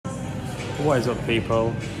What is up,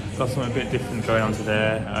 people? Got something a bit different going on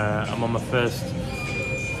today. I'm on my first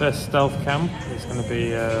stealth camp. It's going to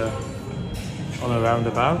be on a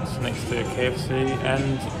roundabout next to KFC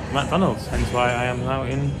and McDonald's, hence why I am now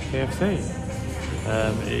in KFC.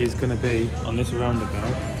 It is going to be on this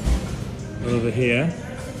roundabout over here.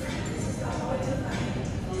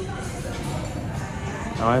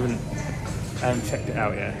 Now, I haven't checked it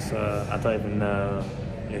out yet, so I don't even know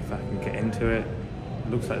if I can get into it. It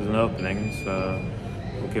looks like there's an opening, so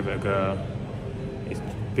we'll give it a go. It's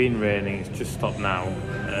been raining, it's just stopped now,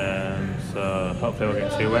 so hopefully it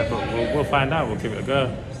won't get too wet, but we'll find out. We'll give it a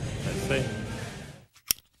go. Let's see.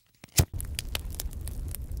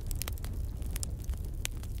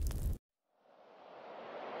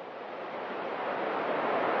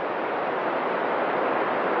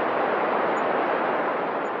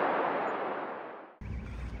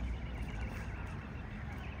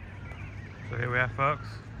 So here we are, folks.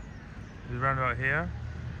 There's a roundabout here,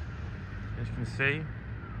 as you can see.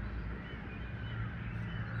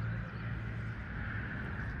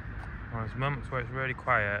 Well, there's moments where it's really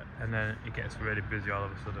quiet and then it gets really busy all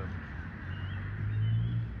of a sudden.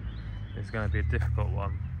 It's going to be a difficult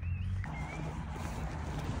one.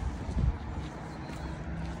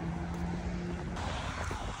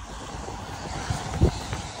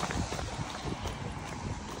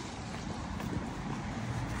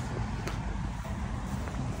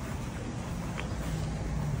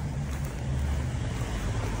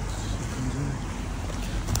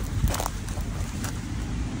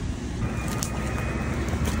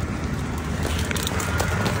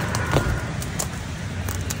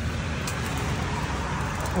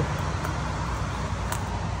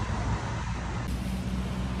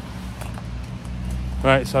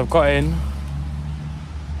 Right, so I've got in.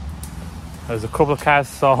 There's a couple of cars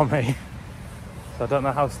saw me, so I don't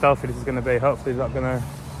know how stealthy this is going to be. Hopefully they're not going to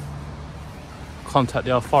contact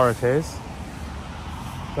the authorities.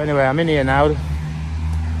 But anyway, I'm in here now.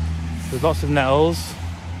 There's lots of nettles.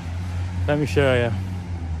 Let me show you.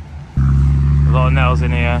 A lot of nettles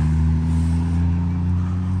in here.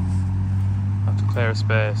 I have to clear a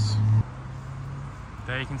space.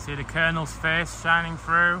 There you can see the Colonel's face shining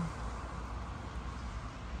through.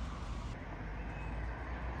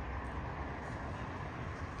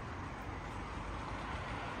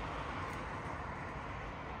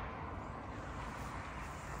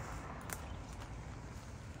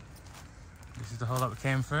 This is the hole that we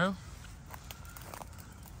came through.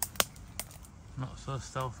 Not so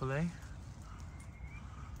stealthily.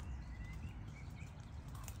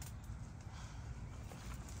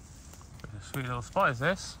 A sweet little spot is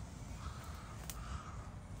this.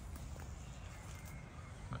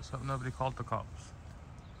 Let's hope nobody called the cops.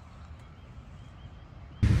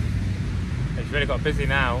 It's really got busy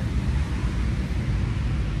now.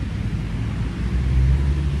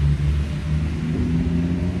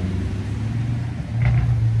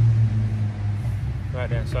 Right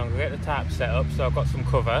then, so I'm going to get the tarp set up, so I've got some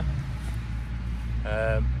cover,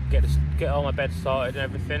 get all my bed sorted and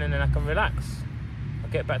everything, and then I can relax. I'll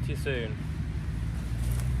get back to you soon.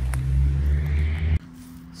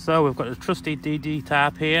 So we've got the trusty DD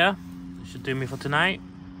tarp here. It should do me for tonight.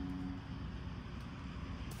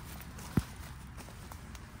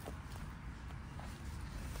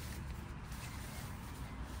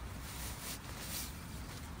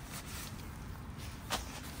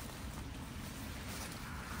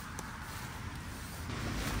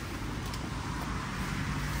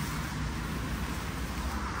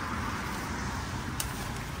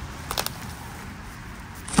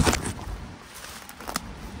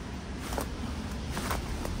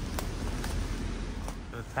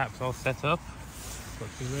 Tap's all set up. Got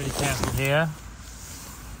to be really careful here.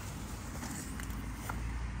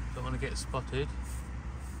 Don't want to get spotted.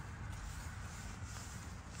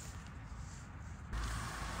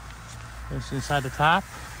 It's inside the tap.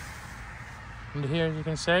 Under here, as you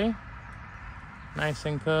can see, nice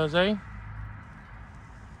and cozy.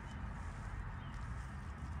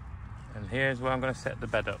 And here's where I'm going to set the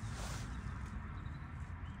bed up.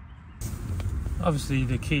 Obviously,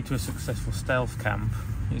 the key to a successful stealth camp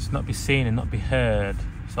is not be seen and not be heard.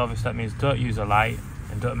 So obviously that means don't use a light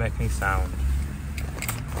and don't make any sound.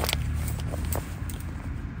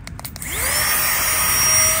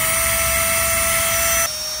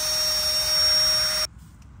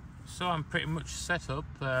 So I'm pretty much set up.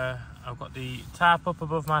 I've got the tarp up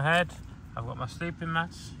above my head. I've got my sleeping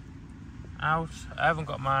mats out. I haven't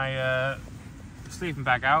got my sleeping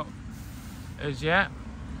bag out as yet.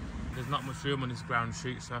 There's not much room on this ground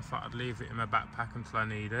sheet, so I thought I'd leave it in my backpack until I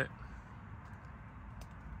need it.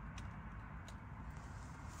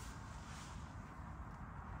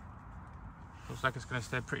 Looks like it's going to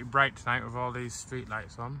stay pretty bright tonight with all these street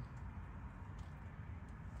lights on.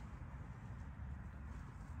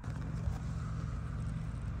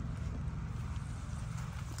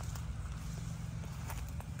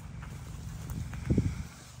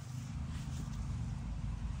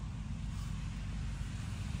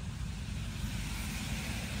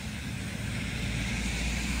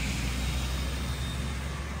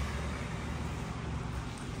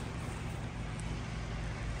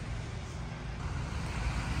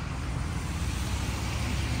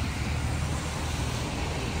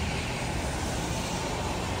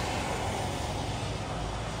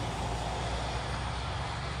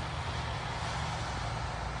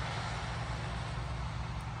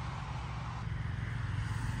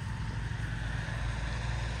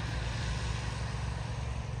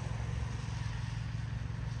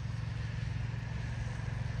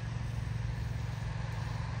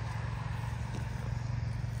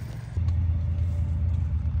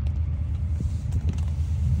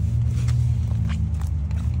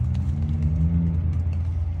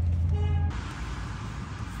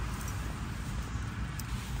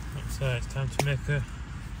 So it's time to make a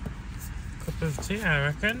cup of tea, I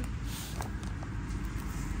reckon.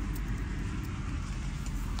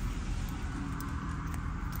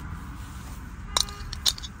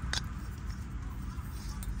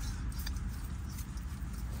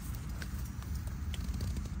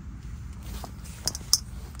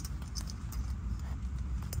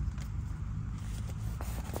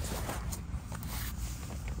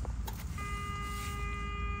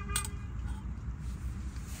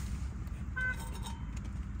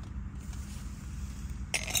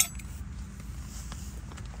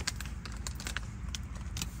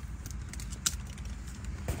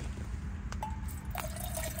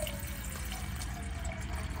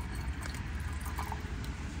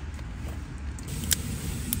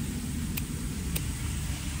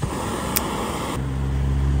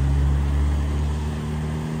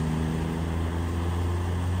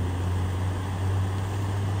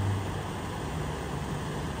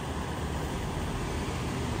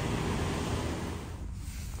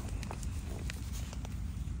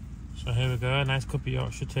 So here we go, a nice cup of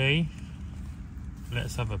Yorkshire tea.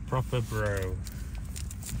 Let's have a proper brew.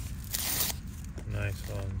 Nice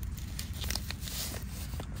one.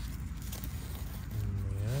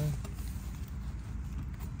 Yeah.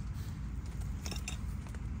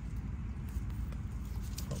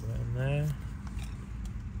 Pop that in there.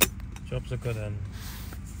 Job's a good one.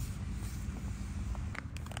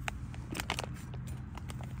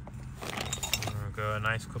 There we go, a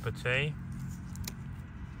nice cup of tea.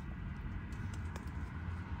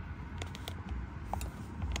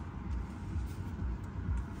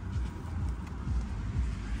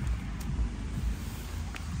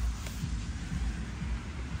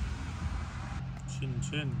 Chin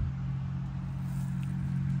chin.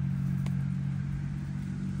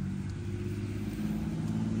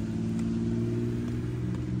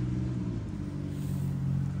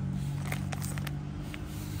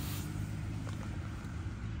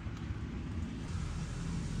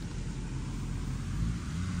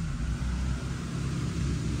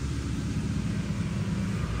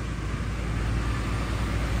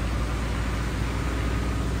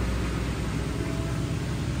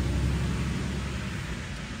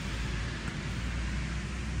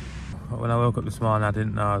 When I woke up this morning, I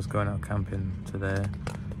didn't know I was going out camping today.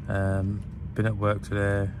 Been at work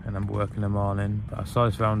today and I'm working in the morning, but I saw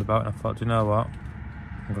this roundabout and I thought, you know what,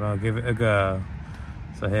 I'm gonna give it a go.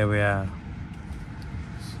 So here we are.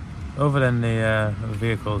 Other than the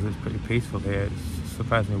vehicles, it's pretty peaceful here. It's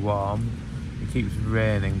surprisingly warm. It keeps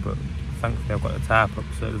raining, but thankfully I've got the tarp up,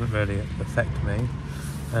 so it doesn't really affect me.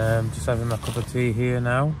 Just having my cup of tea here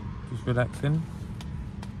now, just relaxing.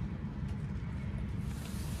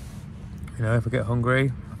 You know, if I get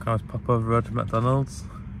hungry, I can always pop over road to McDonald's.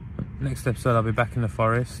 Next episode I'll be back in the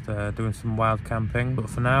forest doing some wild camping, but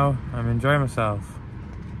for now I'm enjoying myself.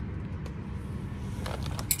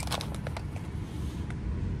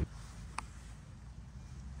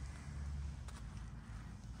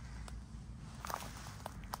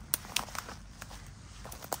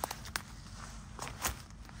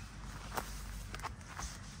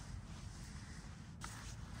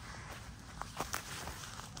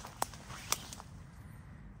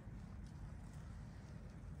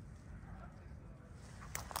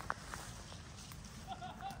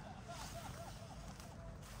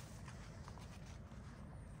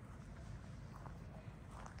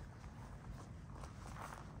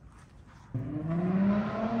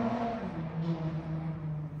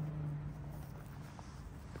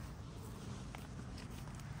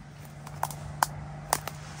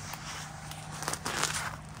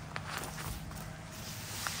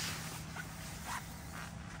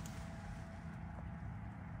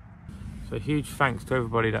 So huge thanks to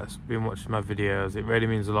everybody that's been watching my videos. It really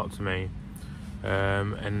means a lot to me.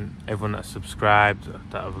 And everyone that's subscribed,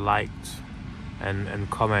 that have liked, and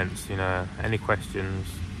comments, you know, any questions,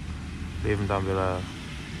 leave them down below.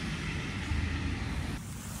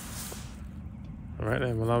 Alright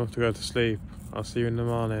then, well, I'm off to go to sleep. I'll see you in the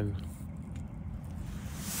morning.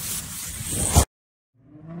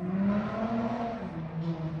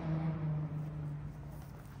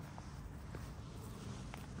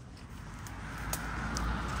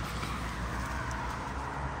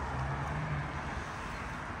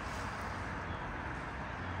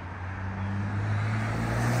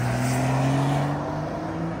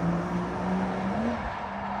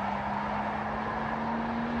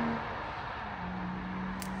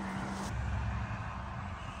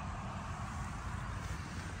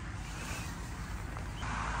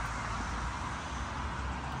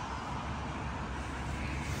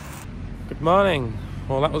 Good morning.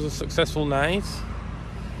 Well, that was a successful night.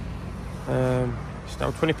 It's now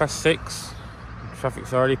 6:20.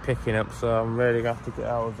 Traffic's already picking up, so I'm really gonna have to get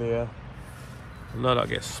out of here. I know that I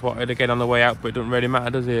get swatted again on the way out, but it doesn't really matter,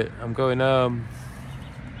 does it? I'm going home.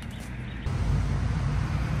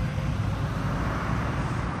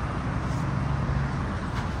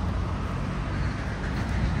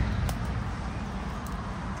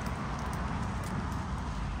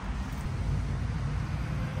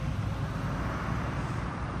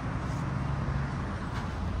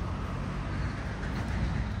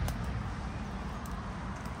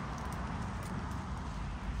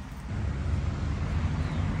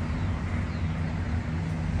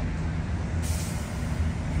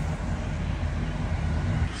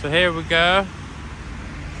 So here we go.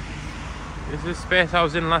 This is the space I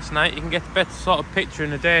was in last night. You can get a better sort of picture in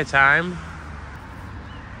the daytime.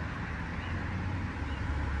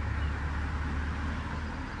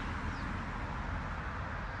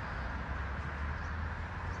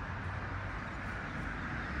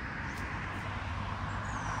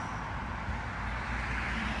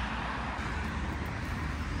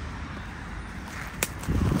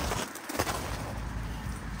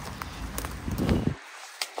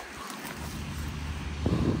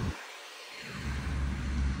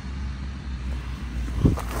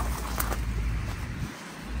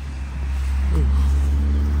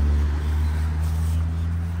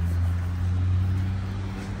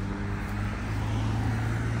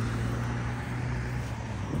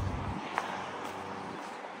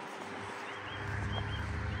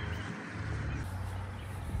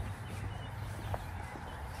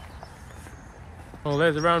 Well,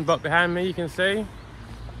 there's a roundabout behind me, you can see.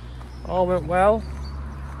 All went well.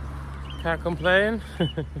 Can't complain.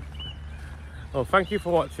 Well, thank you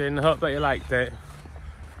for watching. I hope that you liked it.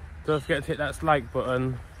 Don't forget to hit that like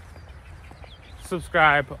button.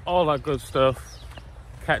 Subscribe, all that good stuff.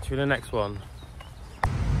 Catch you in the next one.